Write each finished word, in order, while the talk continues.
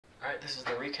Alright, this is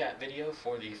the recap video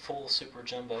for the full Super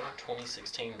Jumbo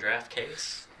 2016 draft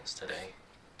case. What's today?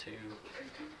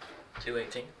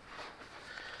 2/18.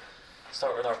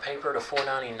 Start with our paper to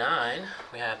 499.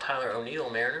 We have Tyler O'Neill,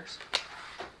 Mariners.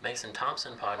 Mason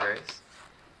Thompson, Padres.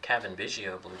 Kevin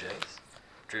Biggio, Blue Jays.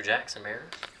 Drew Jackson,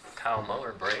 Mariners. Kyle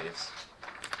Muller, Braves.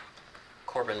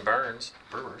 Corbin Burns,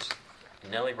 Brewers.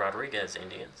 Nelly Rodriguez,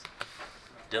 Indians.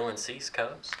 Dylan Cease,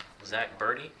 Cubs. Zach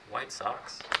Birdie, White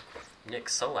Sox. Nick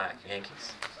Solak,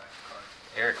 Yankees.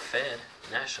 Eric Fed,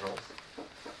 Nationals.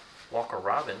 Walker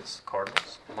Robbins,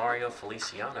 Cardinals. Mario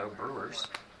Feliciano, Brewers.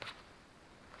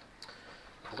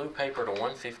 Blue paper to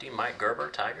 150, Mike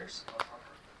Gerber, Tigers.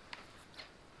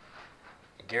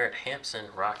 Garrett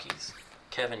Hampson, Rockies.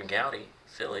 Kevin Gowdy,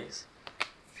 Phillies.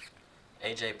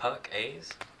 AJ Puck,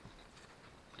 A's.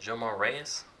 Jomar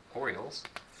Reyes, Orioles.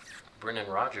 Brendan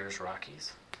Rodgers,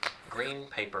 Rockies. Green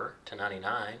paper to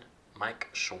 99, Mike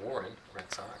Shawaryn,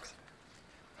 Red Sox.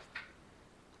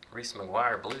 Reese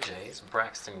McGuire, Blue Jays.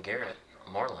 Braxton Garrett,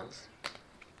 Marlins.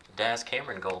 Daz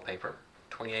Cameron, gold paper,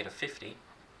 28/50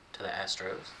 to the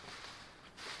Astros.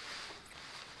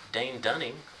 Dane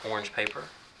Dunning, orange paper,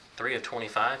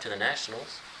 3/25 to the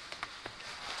Nationals.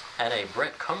 Had a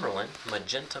Brett Cumberland,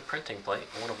 magenta printing plate,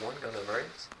 1/1 go to the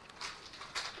Braves.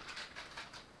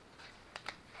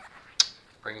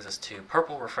 Brings us to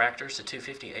purple refractors to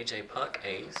 250, AJ Puck,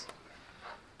 A's.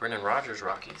 Brendan Rodgers,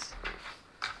 Rockies.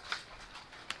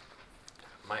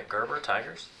 Mike Gerber,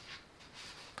 Tigers.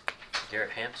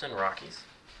 Garrett Hampson, Rockies.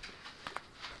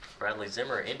 Bradley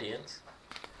Zimmer, Indians.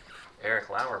 Eric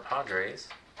Lauer, Padres.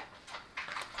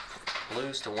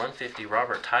 Blues to 150,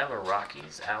 Robert Tyler,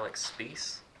 Rockies. Alex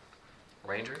Speece,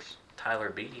 Rangers. Tyler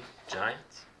Beatty,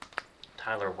 Giants.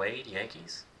 Tyler Wade,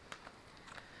 Yankees.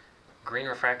 Green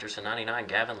refractors to 99,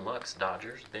 Gavin Lux,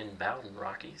 Dodgers. Ben Bowden,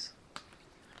 Rockies.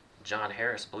 John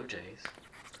Harris, Blue Jays.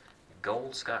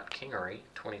 Gold Scott Kingery,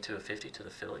 22/50 to the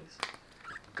Phillies.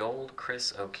 Gold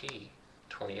Chris O'Kee,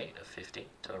 28/50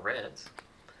 to the Reds.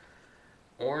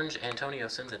 Orange Antonio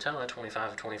Senzatella,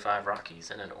 25/25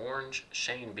 Rockies. And an orange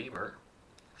Shane Bieber,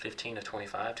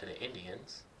 15/25 to the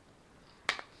Indians.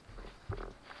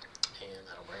 And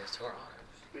that'll bring us to our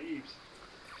honors.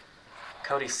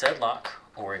 Cody Sedlock,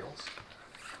 Orioles.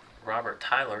 Robert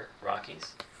Tyler,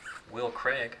 Rockies. Will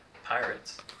Craig,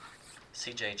 Pirates.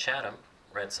 CJ Chatham,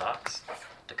 Red Sox.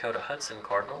 Dakota Hudson,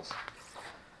 Cardinals.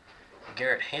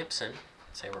 Garrett Hampson,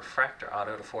 it's a refractor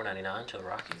auto to 499 to the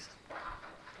Rockies.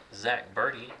 Zach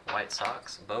Birdie, White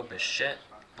Sox. Bo Bichette,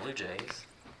 Blue Jays.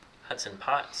 Hudson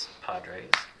Potts,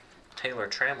 Padres. Taylor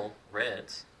Trammell,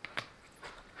 Reds.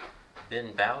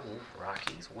 Ben Bowden,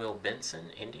 Rockies. Will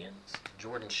Benson, Indians.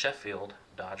 Jordan Sheffield,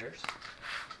 Dodgers.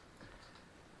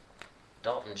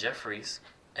 Dalton Jeffries,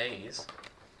 A's.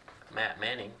 Matt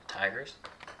Manning, Tigers.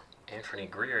 Anthony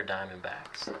Greer,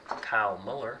 Diamondbacks. Kyle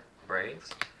Muller,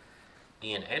 Braves.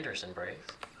 Ian Anderson, Braves.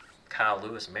 Kyle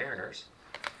Lewis, Mariners.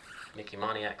 Mickey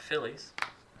Moniak, Phillies.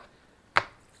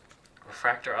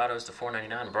 Refractor autos to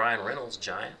 499, Brian Reynolds,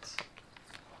 Giants.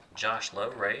 Josh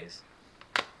Lowe, Rays.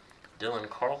 Dylan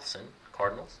Carlson,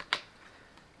 Cardinals.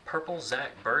 Purple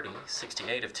Zach Birdie,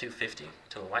 68/250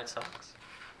 to the White Sox.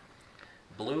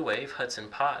 Blue Wave Hudson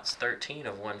Potts,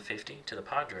 13/150 to the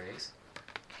Padres.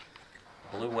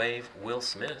 Blue Wave Will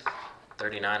Smith,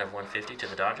 39/150 to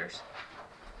the Dodgers.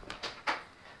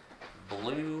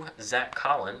 Blue Zach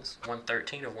Collins,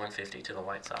 113/150 to the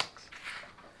White Sox.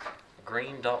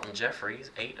 Green Dalton Jeffries,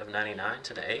 8/99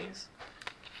 to the A's.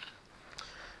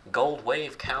 Gold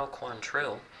Wave Cal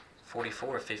Quantrill,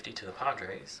 44/50 to the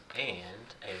Padres.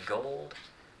 And a gold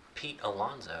Pete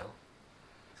Alonso,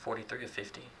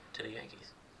 43/50 to the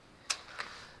Yankees.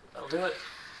 That'll do it.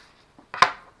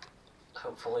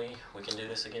 Hopefully we can do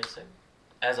this again soon.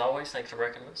 As always, thanks for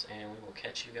working with us, and we will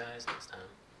catch you guys next time.